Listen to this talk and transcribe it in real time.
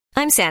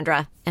I'm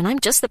Sandra, and I'm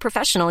just the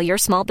professional your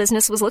small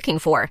business was looking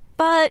for.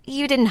 But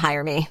you didn't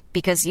hire me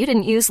because you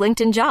didn't use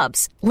LinkedIn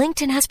Jobs.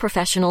 LinkedIn has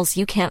professionals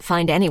you can't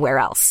find anywhere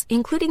else,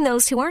 including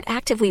those who aren't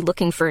actively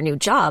looking for a new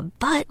job,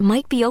 but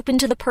might be open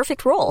to the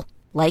perfect role,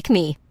 like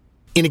me.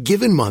 In a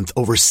given month,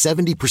 over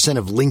 70%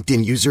 of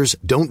LinkedIn users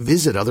don't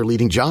visit other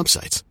leading job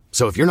sites.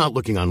 So if you're not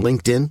looking on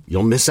LinkedIn,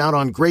 you'll miss out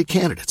on great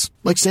candidates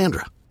like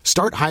Sandra.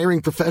 Start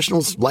hiring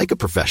professionals like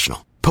a professional.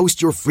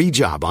 Post your free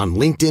job on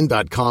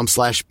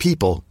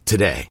linkedin.com/people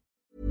today.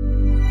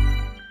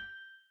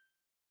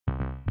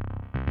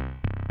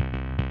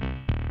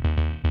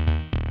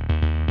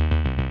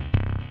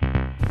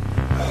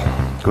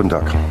 Guten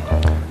Tag.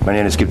 Meine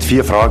Herren, es gibt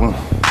 4 Fragen,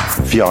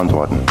 4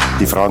 Antworten.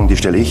 Die Fragen, die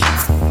stelle ich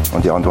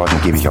und die Antworten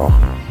gebe ich auch.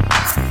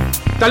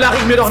 Da lache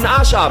ich mir doch einen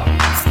Arsch ab.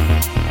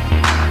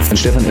 An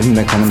Stefan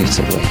Effenberg kann man nicht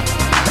zerbrechen.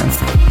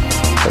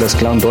 Ja. War das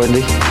klar und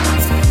deutlich?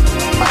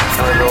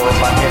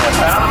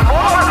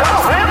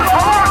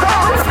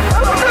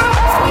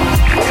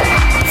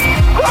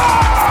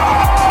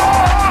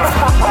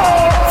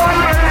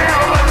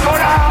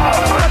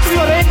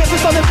 Das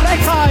ist doch eine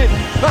Frechheit,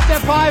 was der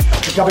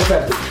pfeift. Ich glaube, ich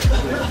fertig.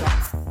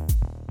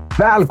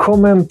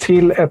 Välkommen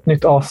till ett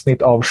nytt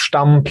avsnitt av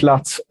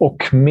Stamplats,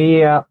 och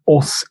med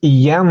oss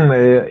igen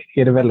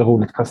är det väldigt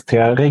roligt att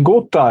presentera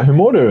Rigota. Hur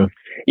mår du?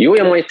 Jo,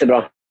 jag mår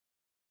jättebra.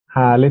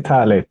 Härligt,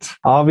 härligt.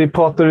 Ja, vi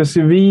pratades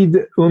ju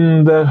vid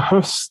under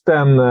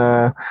hösten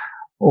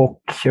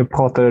och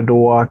pratade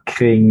då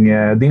kring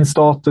din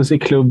status i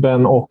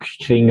klubben och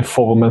kring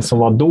formen som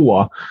var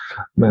då.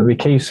 Men vi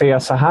kan ju säga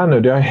så här nu,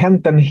 det har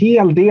hänt en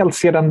hel del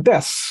sedan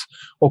dess.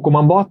 Och om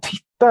man bara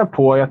tittar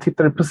på, jag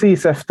tittade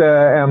precis efter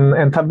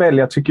en tabell,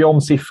 jag tycker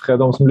om siffror,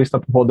 de som lyssnar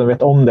på podden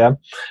vet om det.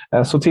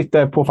 Så tittar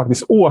jag på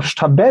faktiskt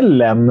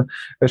årstabellen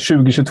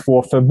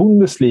 2022 för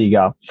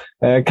Bundesliga.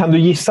 Kan du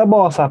gissa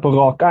bara så här på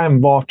rak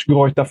arm vart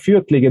Greuther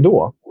Fürth ligger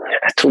då?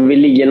 Jag tror vi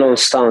ligger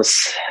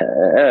någonstans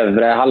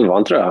övre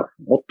halvan, tror jag.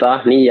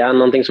 8, 9,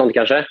 någonting sånt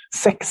kanske.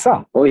 6.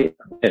 Oj.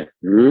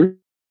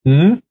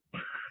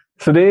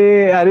 Så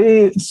det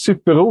är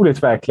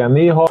superroligt verkligen.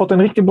 Ni har fått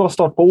en riktigt bra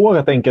start på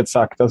året, enkelt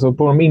sagt. Alltså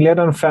på de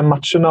inledande 5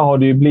 matcherna har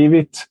det ju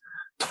blivit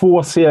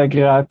 2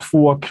 segrar,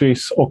 2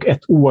 kryss och 1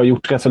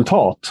 oavgjort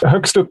resultat.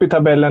 Högst upp i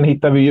tabellen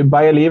hittar vi ju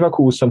Bayer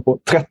Leverkusen på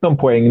 13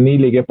 poäng. Ni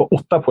ligger på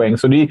 8 poäng.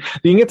 Så det är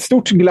inget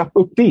stort glapp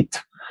upp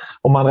dit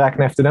om man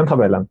räknar efter den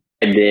tabellen.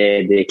 Det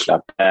är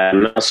klart.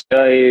 Men alltså,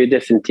 jag är ju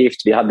definitivt,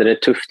 vi hade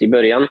det tufft i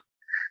början.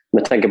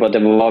 Med tanke på att det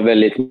var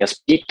väldigt nya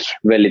spik,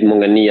 väldigt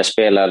många nya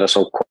spelare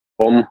som kom.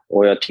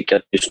 Och jag tycker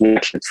att just nu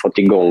har fått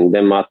igång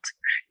det med att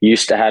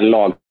just det här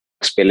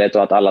lagspelet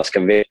och att alla ska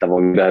veta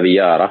vad vi behöver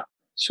göra.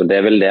 Så det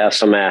är väl det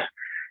som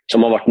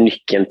har varit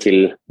nyckeln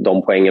till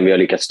de poängen vi har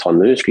lyckats ta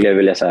nu, skulle jag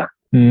vilja säga.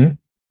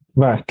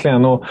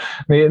 Verkligen. Och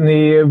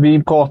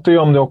vi pratade ju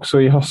om det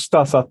också i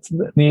höstas, att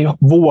ni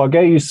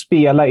vågar ju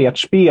spela ert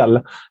spel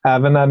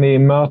även när ni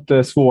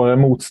möter svårare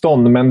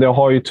motstånd, men det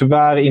har ju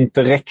tyvärr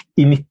inte räckt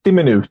i 90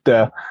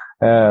 minuter.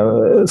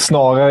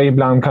 Snarare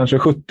ibland kanske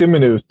 70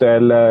 minuter,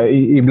 eller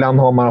ibland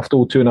har man haft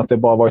otur att det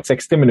bara varit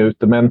 60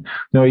 minuter, men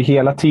ni har ju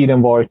hela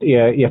tiden varit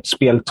ert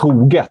spel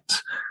troget,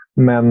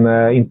 men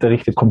inte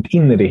riktigt kommit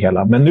in i det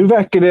hela. Men nu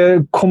verkar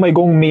det komma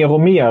igång mer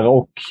och mer,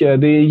 och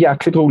det är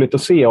jäkligt roligt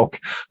att se. Och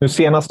nu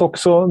senast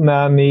också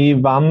när ni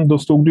vann, då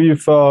stod du ju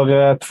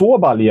för 2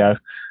 baljer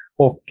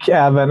och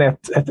även ett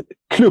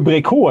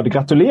klubbrekord.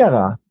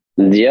 Gratulerar!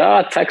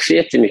 Ja, tack så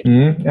jättemycket.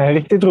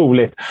 Riktigt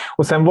roligt.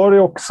 Och sen var det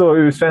också,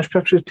 ur svensk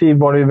perspektiv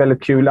var det ju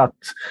väldigt kul att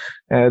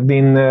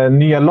din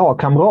nya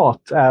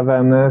lagkamrat,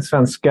 även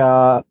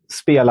svenska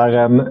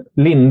spelaren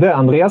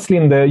Andreas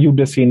Linde,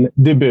 gjorde sin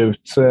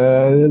debut.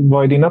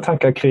 Vad är dina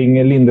tankar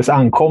kring Lindes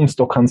ankomst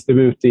och hans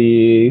debut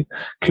i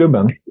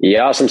klubben?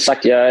 Ja, som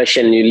sagt, jag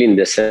känner ju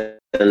Linde sen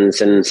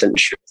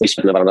vi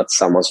spelade varandra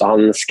tillsammans. Så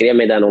han skrev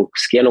mig där och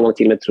skrev någon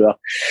till mig, tror jag,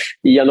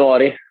 i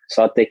januari.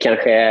 Så att det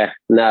kanske är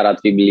nära att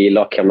vi blir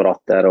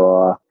lagkamrater.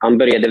 Och han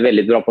började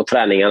väldigt bra på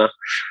träningarna.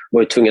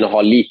 Var ju tvungen att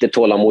ha lite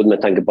tålamod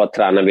med tanke på att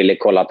tränaren ville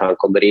kolla att han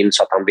kommer in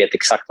så att han vet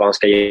exakt vad han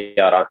ska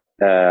göra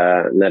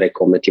när det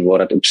kommer till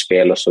vårt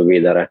uppspel och så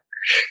vidare.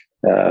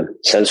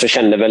 Sen så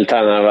kände väl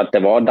tränaren att det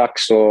var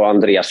dags, och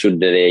Andreas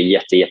gjorde det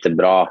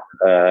jättebra.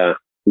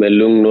 Med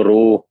lugn och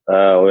ro.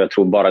 Och jag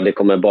tror bara det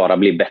kommer bara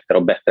bli bättre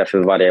och bättre för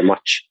varje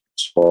match.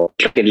 Så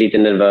jag är lite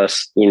nervös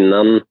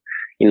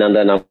innan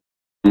denna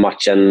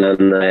matchen,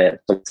 men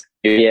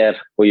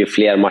ju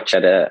fler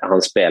matcher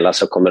han spelar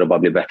så kommer det bara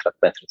bli bättre och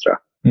bättre, tror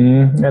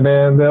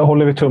jag. Det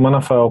håller vi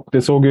tummarna för, och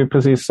det såg ju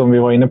precis som vi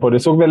var inne på, det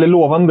såg väldigt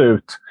lovande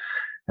ut.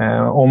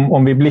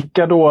 Om vi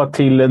blickar då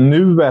till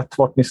nuet,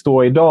 vart ni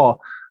står idag,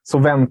 så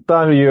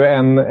väntar ju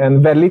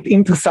en väldigt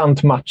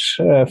intressant match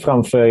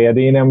framför er.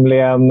 Det är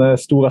nämligen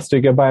stora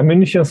stygga Bayern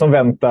München som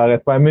väntar.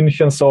 Ett Bayern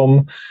München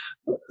som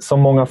som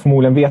många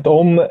förmodligen vet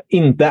om,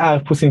 inte är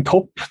på sin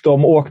topp.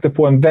 De åkte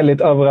på en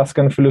väldigt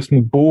överraskande förlust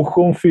mot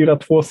Bochum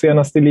 4-2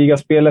 senast i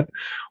ligaspelet.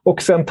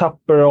 Och sen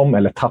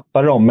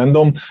tappar de, men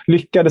de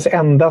lyckades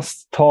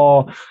endast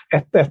ta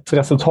ett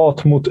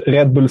resultat mot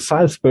Red Bull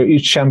Salzburg i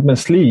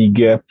Champions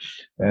League.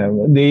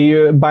 Det är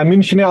ju, Bayern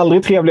München är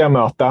aldrig trevliga att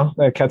möta,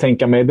 kan jag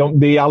tänka mig.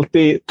 Det är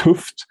alltid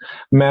tufft,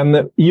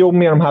 men i och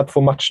med de här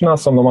 2 matcherna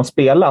som de har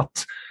spelat,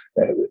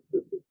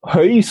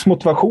 höjs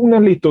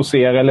motivationen lite hos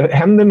er, eller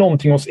händer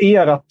någonting hos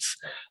er att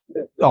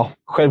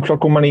självklart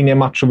kommer man in i en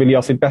match och vill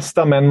göra sitt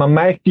bästa, men man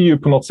märker ju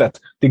på något sätt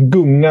det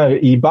gungar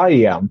i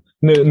Bayern.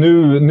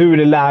 Nu är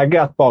det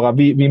läge att bara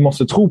vi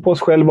måste tro på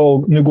oss själva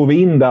och nu går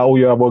vi in där och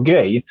gör vår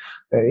grej.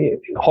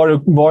 Har det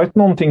varit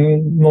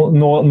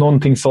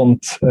någonting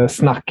sånt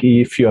snack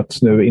i Fürth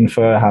nu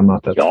inför det här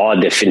mötet? Ja,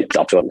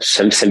 definitivt.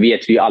 Sen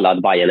vet vi ju alla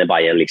att Bayern är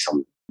Bayern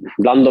liksom.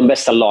 Bland de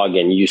bästa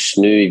lagen just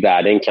nu i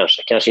världen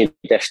kanske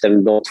inte efter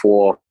de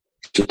 2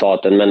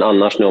 resultaten, men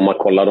annars nu om man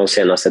kollar de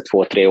senaste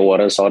 2-3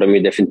 åren så har de ju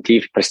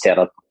definitivt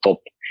presterat topp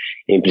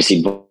i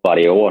princip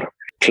varje år.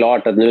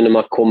 Klart att nu när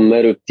man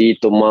kommer upp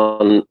dit och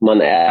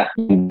man är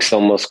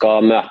som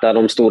ska möta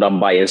de stora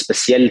Bayern,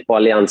 speciellt på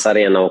Allianz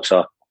Arena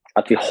också,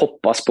 att vi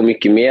hoppas på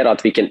mycket mer och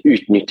att vi kan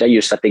utnyttja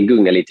just att det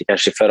gungar lite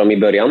kanske för dem i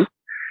början.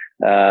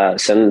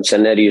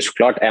 Sen är det ju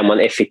såklart, är man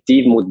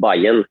effektiv mot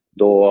Bayern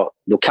då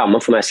kan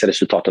man få med sig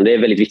resultaten. Det är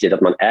väldigt viktigt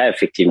att man är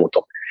effektiv mot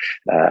dem.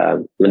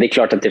 Men det är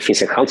klart att det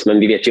finns en chans, men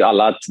vi vet ju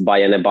alla att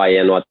Bayern är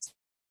Bayern och att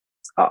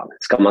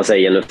ska man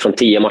säga nu från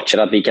 10 matcher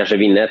att vi kanske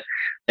vinner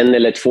 1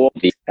 eller 2,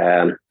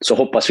 så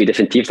hoppas vi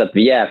definitivt att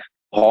vi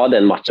har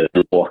den matchen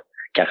på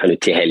kanske nu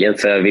till helgen,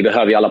 för vi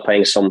behöver ju alla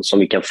poäng som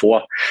vi kan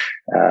få.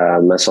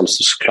 Men som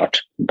såklart,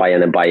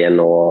 Bayern är Bayern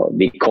och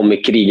vi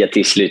kommer kriga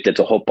till slutet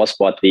och hoppas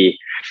på att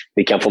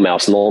vi kan få med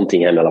oss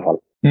någonting hem i alla fall.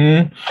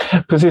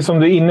 Precis som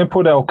du är inne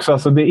på det också,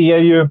 alltså det är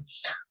ju,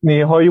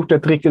 ni har gjort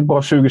ett riktigt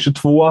bra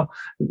 2022.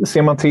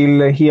 Ser man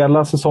till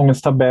hela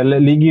säsongens tabell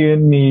ligger ju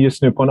ni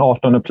just nu på en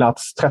 18:e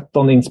plats,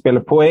 13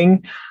 inspelade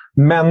poäng.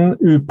 Men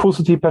ur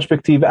positivt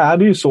perspektiv är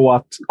det ju så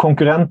att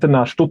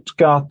konkurrenterna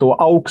Stuttgart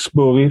och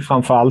Augsburg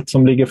framförallt,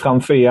 som ligger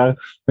framför er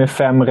med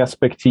 5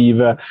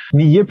 respektive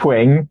 9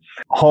 poäng,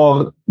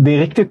 har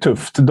det riktigt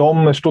tufft.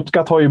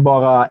 Stuttgart har ju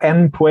bara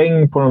 1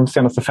 poäng på de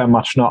senaste 5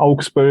 matcherna.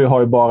 Augsburg har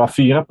ju bara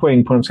 4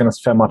 poäng på de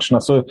senaste 5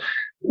 matcherna. Så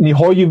ni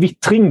har ju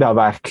vittring där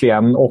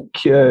verkligen, och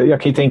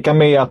jag kan ju tänka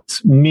mig att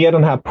med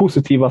den här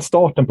positiva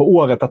starten på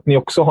året att ni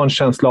också har en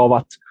känsla av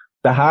att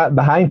det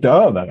här är inte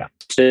över.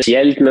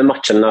 Speciellt med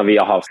matcherna vi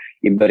har haft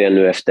i början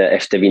nu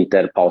efter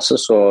vinterpausen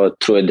så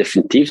tror jag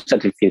definitivt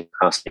att det finns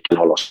chans att vi kan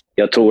hålla oss.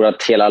 Jag tror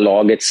att hela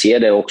laget ser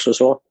det också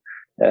så.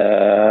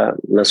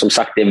 Men som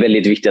sagt, det är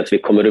väldigt viktigt att vi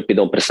kommer upp i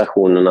de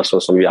prestationerna så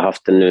som vi har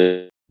haft det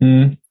nu.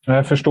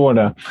 Jag förstår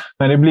det.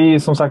 Men det blir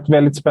som sagt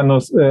väldigt spännande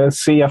att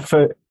se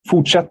för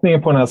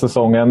fortsättningen på den här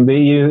säsongen. Det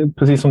är ju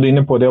precis som du är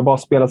inne på, det har bara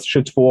spelats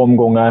 22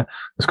 omgångar.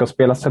 Det ska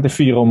spelas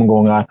 34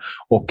 omgångar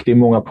och det är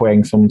många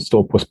poäng som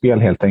står på spel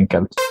helt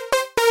enkelt.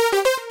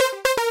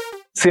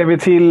 Ser vi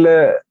till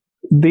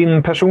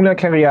din personliga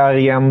karriär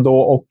igen då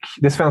och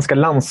det svenska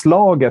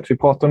landslaget. Vi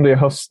pratade om det i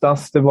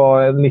höstas. Det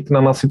var en liten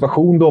annan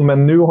situation då,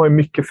 men nu har ju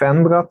mycket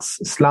förändrats.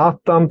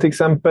 Zlatan till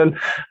exempel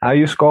är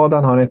ju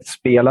skadad. Han har inte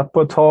spelat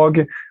på ett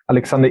tag.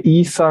 Alexander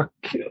Isak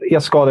är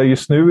skadad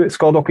just nu.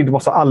 Ska dock inte vara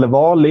så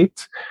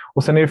allvarligt.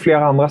 Och sen är det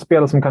flera andra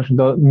spelare som kanske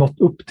inte har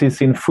nått upp till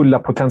sin fulla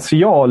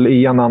potential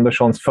i Jan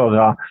Anderssons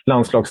förra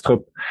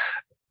landslagstrupp.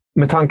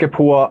 Med tanke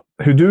på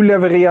hur du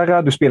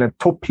levererar, du spelar en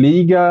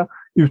toppliga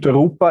ut i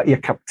Europa, är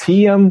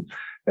kapten,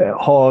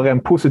 har en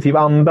positiv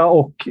anda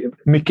och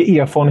mycket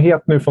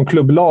erfarenhet nu från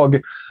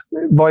klubblag.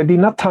 Vad är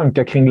dina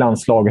tankar kring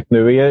landslaget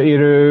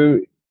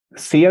nu?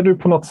 Ser du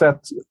på något sätt,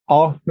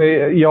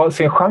 jag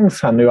ser en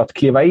chans här nu att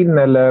kliva in,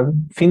 eller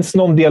finns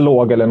någon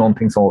dialog eller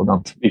någonting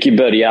sådant? Vi kan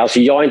börja. Alltså,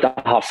 jag har inte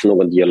haft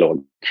någon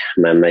dialog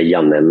med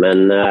Janne,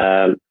 men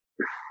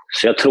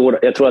så jag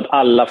tror att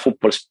alla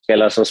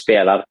fotbollsspelare som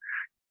spelar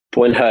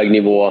på en hög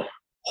nivå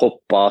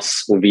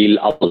hoppas och vill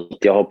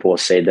alltid ha på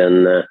sig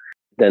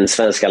den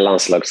svenska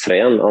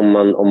landslagströjan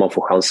om man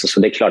får chansen. Så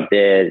det är klart,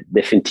 det är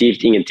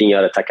definitivt ingenting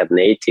jag har tackat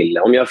nej till.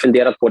 Om jag har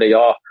funderat på det,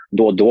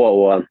 då.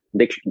 Och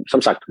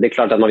som sagt, det är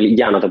klart att man vill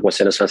gärna ta på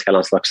sig den svenska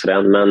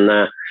landslagströjan.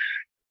 Men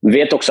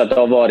vet också att det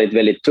har varit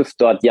väldigt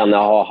tufft och att Janne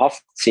har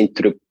haft sin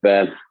trupp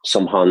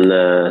som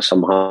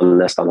han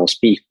nästan har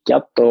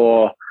spikat.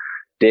 Och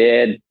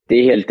det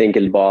är helt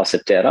enkelt bara att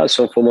acceptera,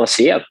 så får man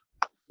se.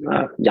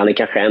 Janne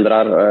kanske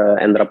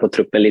ändrar på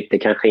truppen lite,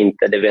 kanske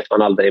inte, det vet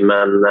man aldrig,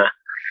 men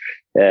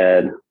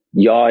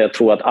jag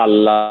tror att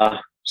alla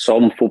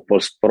som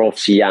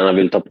fotbollsproffs gärna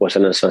vill ta på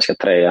sig den svenska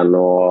tröjan,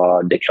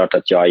 och det är klart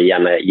att jag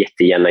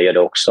jättegärna gör det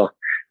också,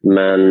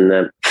 men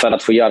för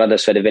att få göra det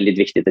så är det väldigt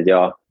viktigt att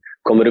jag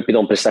kommer upp i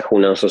de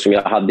prestationerna så som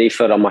jag hade i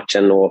förra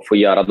matchen och får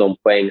göra de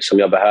poäng som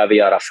jag behöver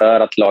göra för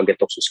att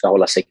laget också ska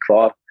hålla sig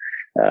kvar.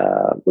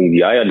 Och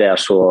gör jag det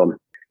så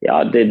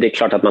det är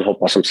klart att man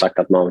hoppas som sagt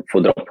att man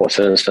får dra på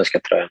sig den svenska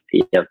tröjan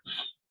igen.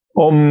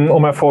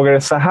 Om jag frågar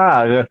det så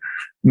här,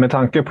 med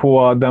tanke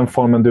på den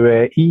formen du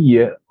är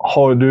i,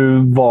 har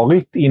du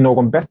varit i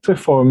någon bättre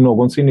form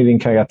någonsin i din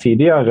karriär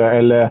tidigare?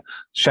 Eller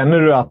känner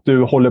du att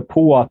du håller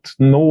på att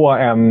nå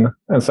en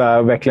så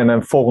här, verkligen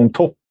en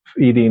formtopp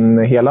i din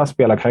hela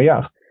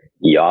spelarkarriär?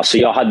 Ja, så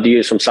jag hade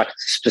ju som sagt,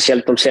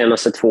 speciellt de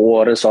senaste 2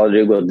 åren så har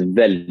det gått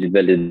väldigt,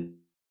 väldigt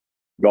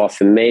bra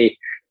för mig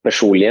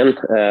personligen.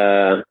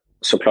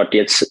 Såklart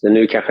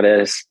nu kanske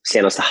det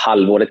senaste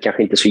halvåret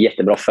kanske inte så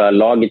jättebra för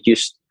laget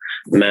just.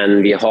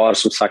 Men vi har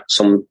som sagt,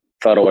 som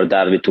förra året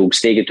där vi tog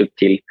steget upp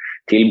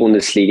till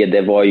Bundesliga,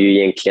 det var ju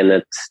egentligen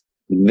ett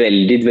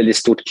väldigt, väldigt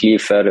stort kliv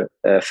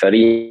för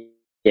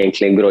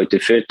egentligen Greuther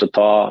Fürth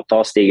att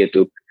ta steget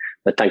upp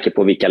med tanke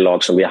på vilka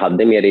lag som vi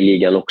hade med i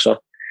ligan också.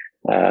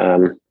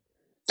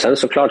 Sen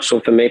såklart, så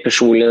för mig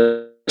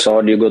personligen så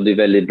har det ju gått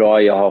väldigt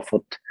bra. Jag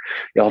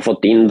har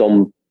fått in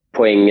de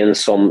poängen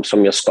som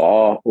jag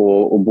ska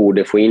och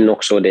borde få in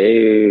också. Det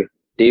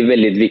är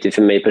väldigt viktigt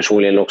för mig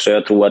personligen också.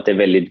 Jag tror att det är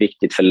väldigt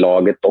viktigt för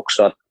laget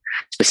också, att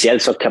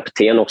speciellt som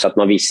kapten också, att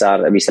man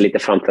visar lite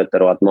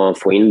framfötter och att man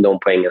får in de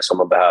poängen som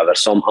man behöver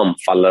som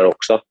anfallare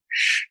också.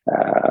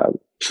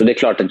 Så det är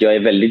klart att jag är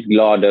väldigt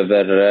glad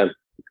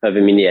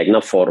över min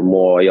egna form,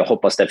 och jag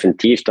hoppas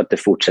definitivt att det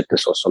fortsätter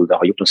så som det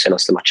har gjort de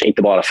senaste matcherna.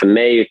 Inte bara för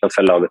mig utan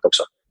för laget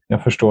också.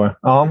 Jag förstår.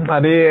 Ja,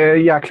 det är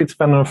jäkligt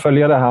spännande att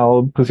följa det här,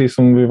 och precis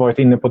som vi varit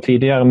inne på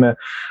tidigare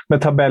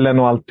med tabellen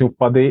och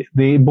alltihopa.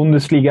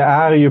 Bundesliga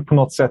är ju på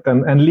något sätt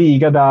en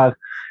liga där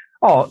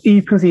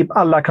i princip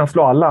alla kan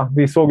slå alla.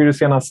 Vi såg ju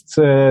senast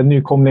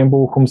nykomlingen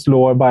Bochum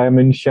slår Bayern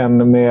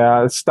München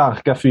med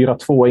starka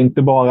 4-2.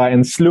 Inte bara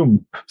en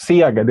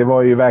slumpseger. Det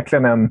var ju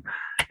verkligen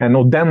en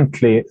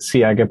ordentlig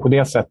seger på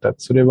det sättet.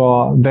 Så det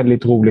var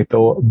väldigt roligt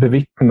att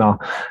bevittna.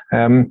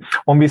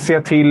 Om vi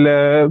ser till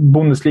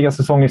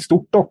Bundesliga-säsong i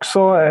stort också.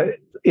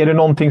 Är det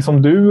någonting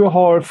som du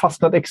har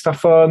fastnat extra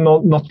för?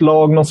 Något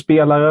lag, någon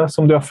spelare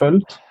som du har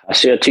följt?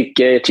 Alltså jag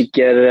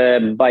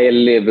tycker Bayer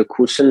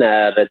Leverkusen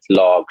är ett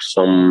lag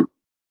som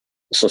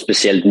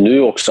speciellt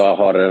nu också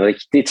har en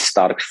riktigt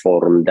stark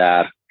form,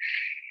 där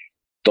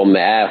de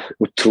är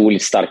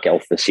otroligt starka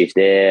offensivt.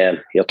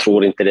 Jag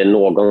tror inte det är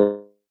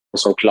någon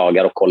som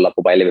klagar och kollar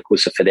på Bayer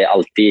Leverkusen, för det är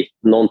alltid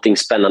någonting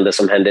spännande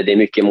som händer. Det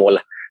är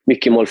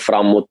mycket mål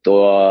framåt,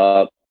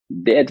 och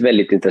det är ett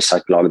väldigt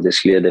intressant lag, det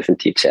skulle jag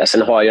definitivt säga.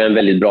 Sen har jag en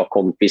väldigt bra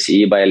kompis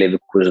i Bayer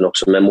Leverkusen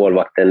också, med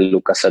målvakten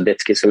Lukas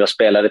Radetzky, som jag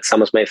spelade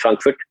tillsammans med i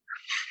Frankfurt.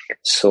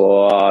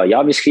 Så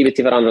ja, vi skriver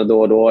till varandra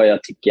då och då. Jag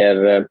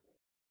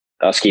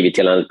har skrivit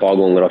till honom ett par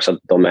gånger också att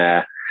de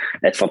är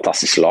ett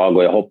fantastiskt lag,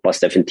 och jag hoppas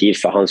definitivt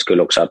för hans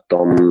skull också att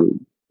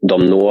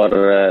de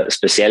når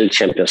speciellt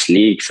Champions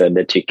League, för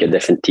det tycker jag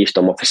definitivt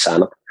de har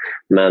förtjänat.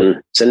 Men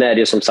sen är det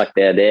ju som sagt,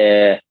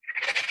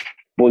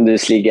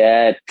 Bundesliga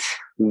är ett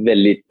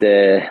väldigt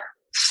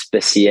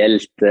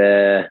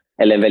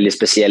en väldigt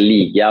speciell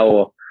liga,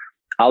 och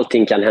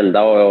allting kan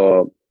hända,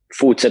 och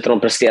fortsätter de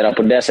prestera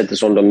på det sättet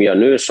som de gör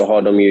nu, så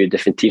har de ju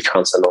definitivt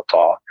chansen att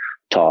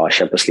ta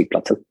Champions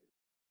League-platsen.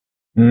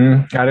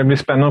 Ja, det blir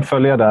spännande att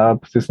följa där,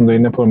 precis som du är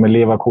inne på med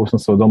Leverkusen.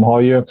 Så de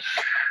har ju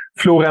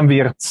Florian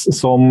Wirtz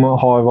som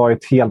har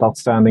varit helt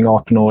outstanding,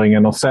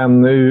 18-åringen. Och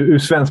sen ur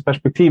svensk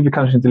perspektiv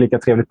kanske inte lika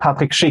trevligt,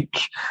 Patrik Schick,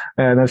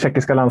 den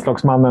tjeckiska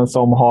landslagsmannen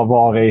som har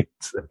varit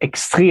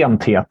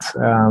extremt het.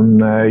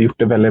 Gjort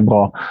det väldigt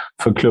bra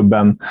för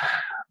klubben.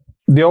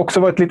 Det har också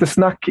varit lite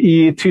snack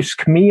i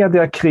tysk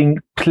media kring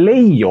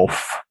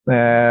playoff.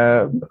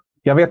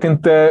 Jag vet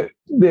inte,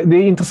 det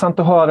är intressant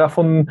att höra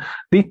från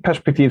ditt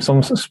perspektiv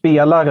som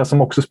spelare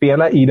som också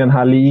spelar i den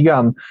här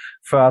ligan.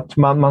 För att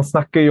man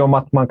snackar ju om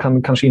att man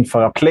kan kanske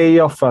införa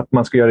playoff för att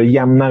man ska göra det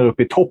jämnare upp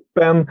i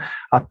toppen.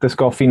 Att det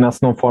ska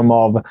finnas någon form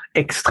av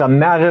extra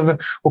nerv.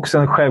 Och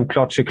sen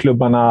självklart ser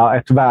klubbarna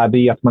ett värde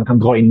i att man kan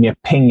dra in mer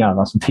pengar,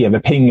 alltså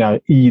tv-pengar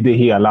i det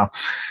hela.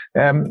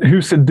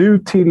 Hur ser du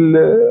till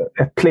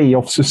ett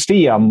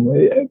playoff-system?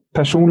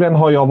 Personligen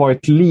har jag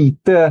varit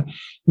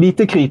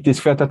lite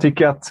kritisk, för att jag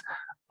tycker att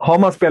har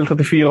man spelat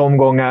 34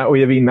 omgångar och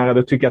är vinnare,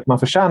 då tycker jag att man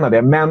förtjänar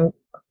det. Men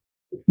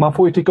man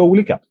får ju tycka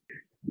olika.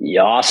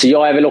 Ja, alltså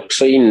jag är väl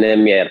också inne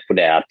mer på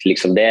det. Att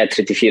liksom det är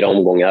 34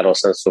 omgångar och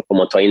sen så får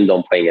man ta in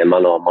de poängen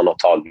man har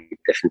tagit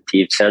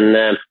definitivt. Sen,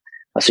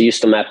 alltså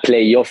just de här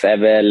playoff är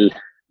väl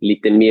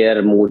lite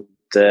mer mot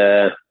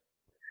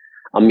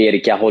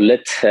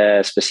Amerika-hållet.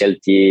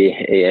 Speciellt i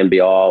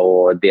NBA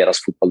och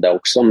deras fotboll där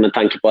också. Med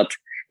tanke på att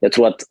jag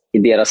tror att i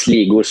deras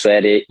ligor så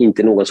är det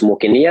inte någon som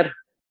åker ner.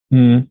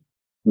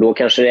 Då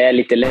kanske det är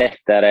lite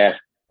lättare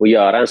att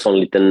göra en sån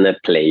liten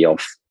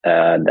playoff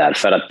där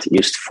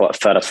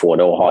för att få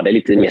det och ha det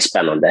lite mer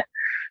spännande.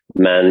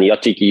 Men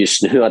jag tycker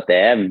just nu att det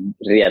är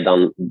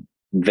redan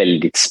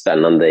väldigt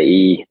spännande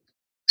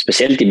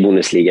speciellt i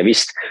Bundesliga.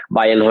 Visst,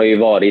 Bayern har ju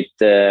varit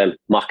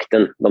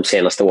makten de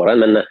senaste åren,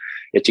 men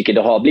jag tycker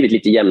det har blivit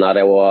lite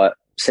jämnare, och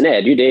sen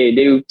är det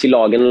är upp till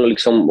lagen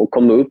liksom att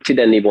komma upp till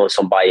den nivån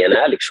som Bayern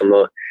är liksom,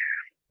 och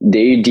det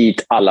är ju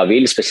dit alla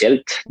vill,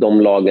 speciellt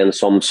de lagen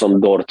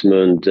som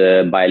Dortmund,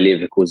 Bayer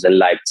Leverkusen,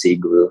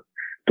 Leipzig.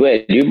 Då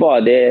är det ju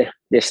bara det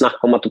är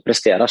snack om att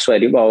prestera, så är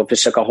det ju bara att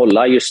försöka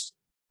hålla just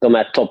de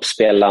här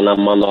toppspelarna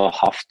man har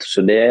haft.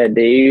 Så det är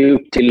ju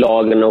upp till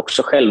lagen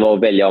också själva att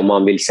välja om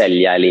man vill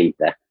sälja eller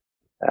inte.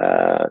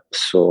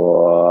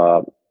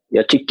 Så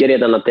jag tycker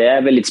redan att det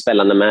är väldigt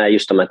spännande med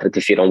just de här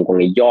 34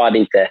 omgångar.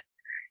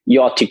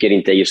 Jag tycker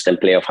inte just en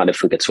playoff hade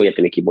funkat så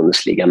jättemycket i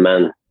Bundesliga,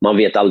 men man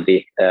vet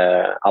aldrig.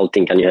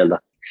 Allting kan ju hända.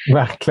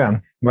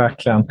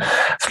 Verkligen.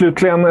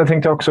 Slutligen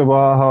tänkte jag också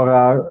bara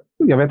höra,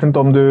 jag vet inte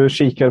om du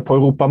kikar på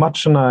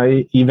Europamatcherna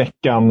i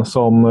veckan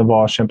som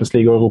var Champions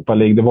League och Europa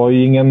League. Det var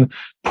ju ingen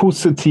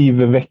positiv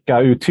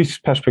vecka ur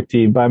tysk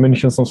perspektiv. Bayern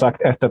München som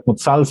sagt 1-1 mot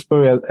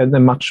Salzburg.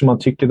 En match som man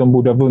tycker de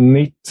borde ha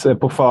vunnit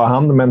på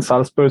förhand. Men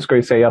Salzburg ska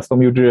ju sägas,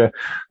 de gjorde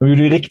det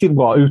riktigt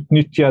bra.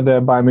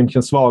 Utnyttjade Bayern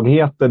Münchens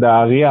svagheter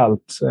där rejält.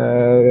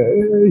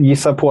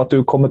 Gissar på att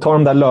du kommer ta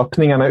de där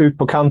löpningarna ut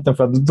på kanten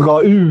för att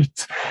dra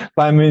ut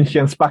Bayern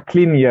Münchens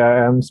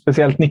backlinje.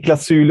 Speciellt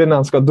Niklas Süle när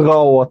han ska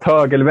dra åt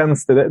höger eller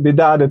vänster. Det är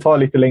där det tar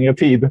lite längre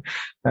tid.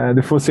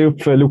 Du får se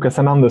upp för Lucas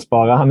Hernandez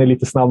bara. Han är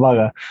lite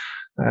snabbare.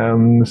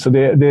 Så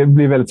det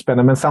blir väldigt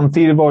spännande. Men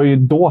samtidigt var ju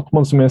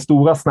Dortmund som är den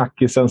stora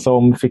snackisen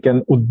som fick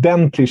en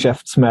ordentlig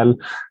käftsmäll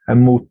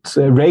mot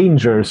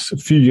Rangers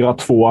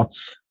 4-2.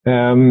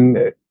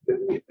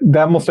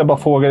 Där måste jag bara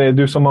fråga dig,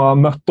 du som har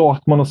mött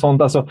Dortmund och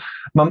sånt. Alltså,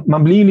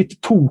 man blir lite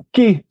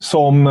tokig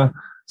som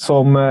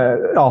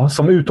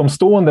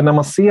utomstående när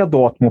man ser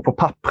Dortmund på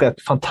pappret.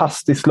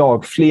 Fantastiskt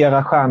lag,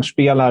 flera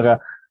stjärnspelare.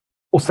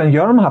 Och sen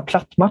gör de här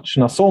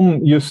plattmatcherna som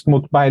just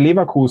mot Bayer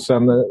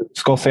Leverkusen,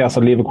 ska sägas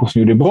att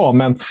Leverkusen gjorde bra,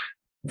 men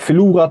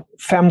förlorat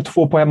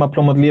 5-2 på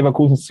hemmaplan mot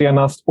Leverkusen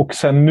senast och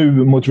sen nu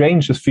mot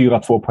Rangers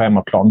 4-2 på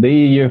hemmaplan.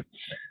 Det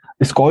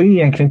ska ju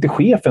egentligen inte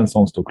ske för en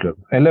sån stor klubb.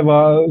 Eller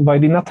vad är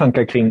dina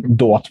tankar kring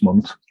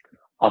Dortmund?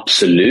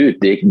 Absolut.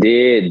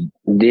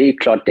 Det är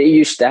klart, det är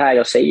just det här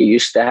jag säger,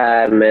 just det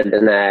här med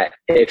den här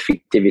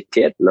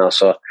effektiviteten.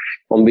 Alltså,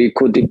 om vi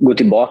går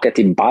tillbaka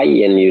till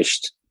Bayern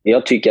just,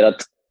 jag tycker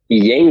att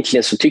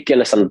egentligen så tycker jag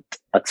nästan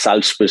att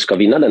Salzburg ska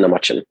vinna den här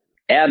matchen.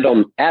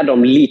 Är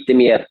de lite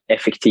mer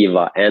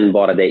effektiva än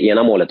bara det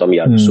ena målet de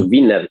gör, så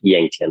vinner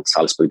egentligen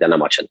Salzburg den här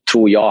matchen.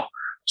 Tror jag,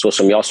 så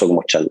som jag såg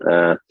matchen.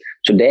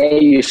 Så det är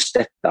just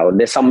detta. Och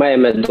det samma är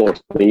med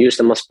Dortmund. Just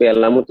när man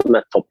spelar mot de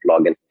här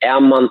topplagen. Är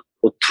man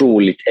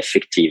otroligt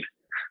effektiv,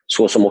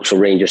 så som också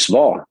Rangers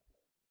var,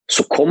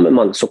 så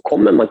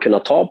kommer man kunna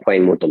ta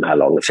poäng mot de här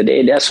lagen. För det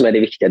är det som är det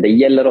viktiga. Det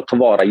gäller att ta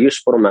vara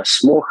just på de här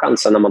små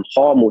chanserna man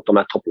har mot de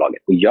här topplagen.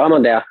 Och gör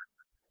man det,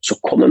 så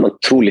kommer man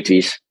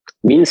troligtvis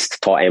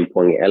minst ta en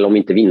poäng, eller om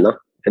inte vinna.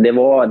 För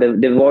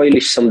det var ju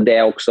liksom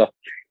det också,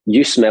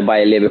 just med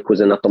Bayer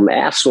Leverkusen, att de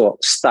är så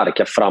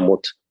starka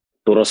framåt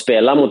då de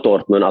spelar mot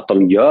Dortmund, att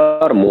de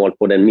gör mål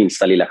på den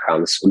minsta lilla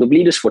chans. Och då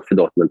blir det svårt för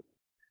Dortmund.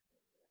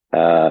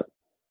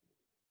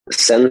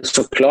 Sen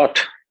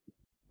såklart,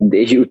 det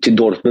är ju till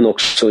Dortmund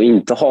också att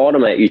inte ha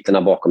de här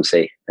ytorna bakom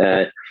sig.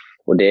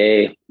 Och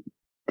det är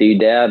ju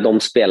det de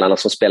spelarna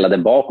som spelade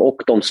bak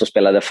och de som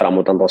spelade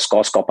framåt, att de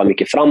ska skapa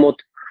mycket framåt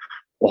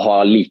och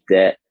ha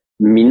lite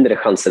mindre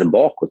chanser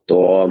bakåt.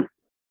 Och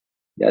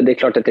ja, det är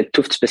klart att det är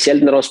tufft,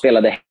 speciellt när de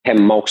spelade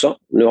hemma också.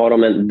 Nu har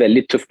de en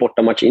väldigt tuff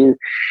bortamatch in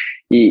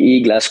i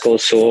Glasgow,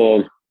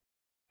 så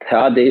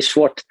ja, det är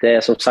svårt. Det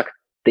är som sagt,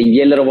 det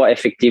gäller att vara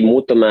effektiv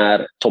mot de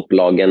här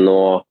topplagen,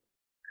 och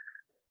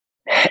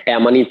är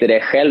man inte det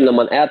själv när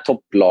man är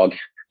topplag,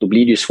 då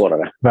blir det ju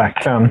svårare.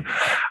 Verkligen.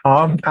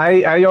 Ja,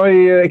 jag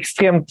är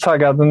extremt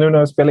taggad. Nu när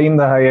jag spelar in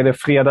det här är det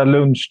fredag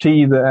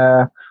lunchtid.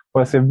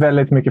 Och jag ser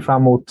väldigt mycket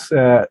fram emot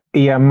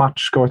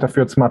EM-match, Greuther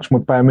Fürths match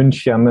mot Bayern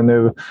München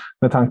nu,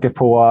 med tanke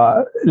på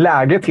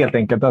läget helt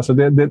enkelt. Alltså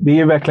det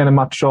är verkligen en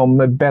match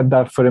som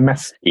bäddar för det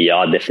mesta.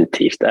 Ja,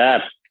 definitivt.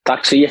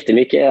 Tack så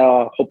jättemycket.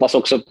 Jag hoppas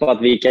också på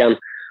att vi kan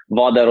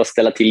vara där och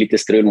ställa till lite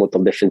strul mot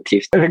dem,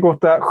 definitivt.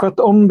 Regotta, sköt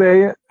om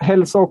dig.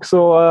 Hälsa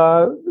också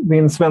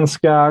din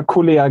svenska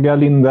kollega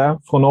Linde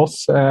från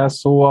oss,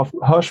 så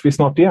hörs vi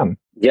snart igen.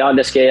 Ja,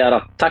 det ska jag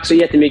göra. Tack så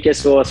jättemycket,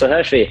 så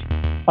hörs vi.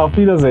 Auf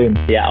Wiedersehen.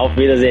 Ja, auf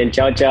Wiedersehen.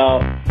 Ciao,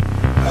 ciao.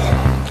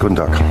 Guten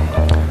Tag.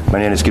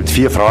 Meine Herren, es gibt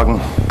 4 Fragen,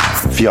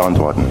 4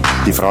 Antworten.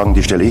 Die Fragen,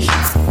 die stelle ich,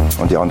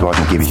 und die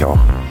Antworten gebe ich auch.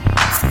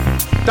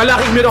 Da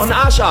lache ich mir doch einen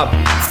Arsch ab.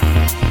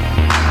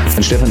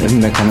 An Stefan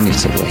Effenberg kann man nicht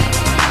zerbrechen.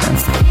 Ja.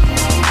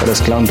 War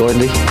das klar und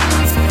deutlich?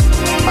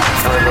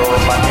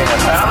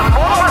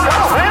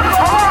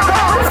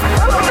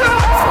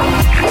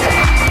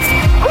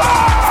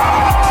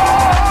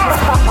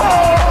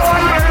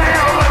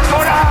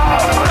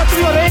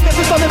 Das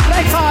ist doch eine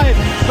Frechheit,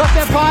 was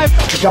der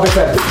pfeift. Ich glaube, ich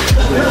fertig.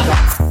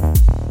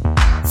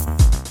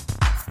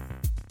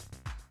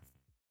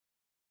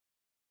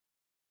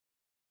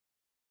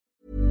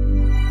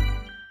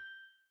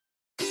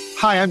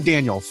 Hi, I'm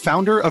Daniel,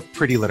 founder of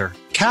Pretty Litter.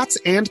 Cats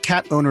and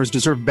cat owners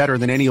deserve better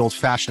than any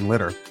old-fashioned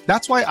litter.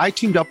 That's why I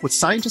teamed up with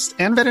scientists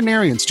and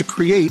veterinarians to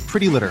create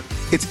Pretty Litter.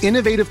 Its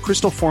innovative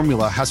crystal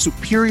formula has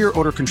superior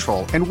odor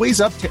control and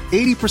weighs up to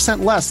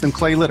 80% less than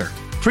clay litter.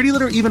 Pretty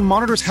Litter even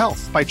monitors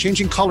health by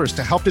changing colors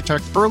to help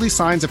detect early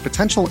signs of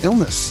potential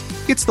illness.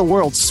 It's the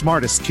world's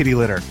smartest kitty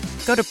litter.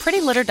 Go to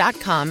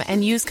prettylitter.com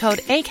and use code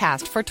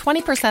ACAST for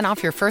 20%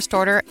 off your first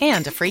order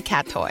and a free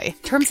cat toy.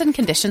 Terms and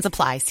conditions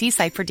apply. See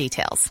site for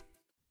details.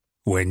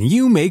 When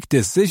you make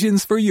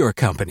decisions for your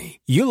company,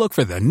 you look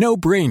for the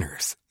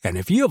no-brainers. And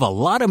if you have a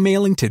lot of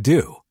mailing to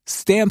do,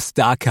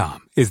 Stamps.com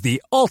is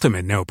the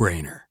ultimate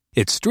no-brainer.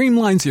 It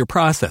streamlines your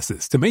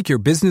processes to make your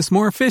business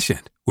more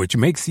efficient, which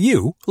makes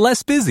you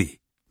less busy.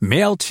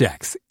 Mail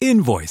checks,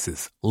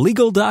 invoices,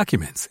 legal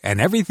documents,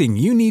 and everything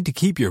you need to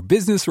keep your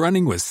business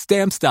running with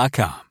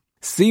Stamps.com.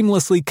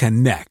 Seamlessly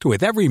connect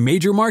with every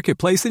major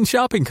marketplace and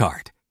shopping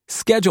cart.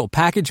 Schedule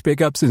package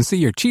pickups and see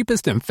your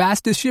cheapest and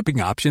fastest shipping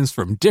options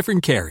from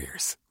different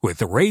carriers,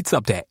 with rates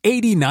up to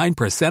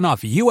 89%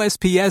 off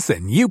USPS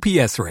and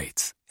UPS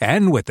rates.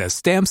 And with the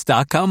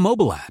Stamps.com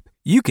mobile app,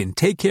 you can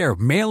take care of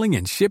mailing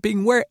and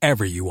shipping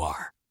wherever you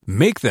are.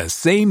 Make the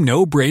same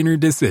no-brainer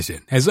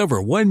decision as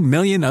over 1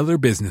 million other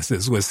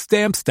businesses with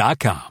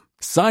Stamps.com.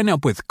 Sign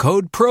up with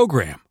code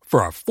PROGRAM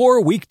for a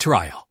 4-week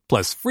trial,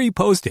 plus free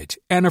postage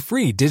and a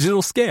free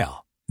digital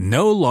scale.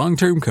 No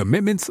long-term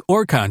commitments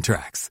or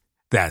contracts.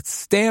 That's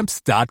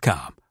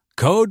Stamps.com.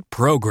 Code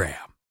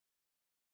PROGRAM.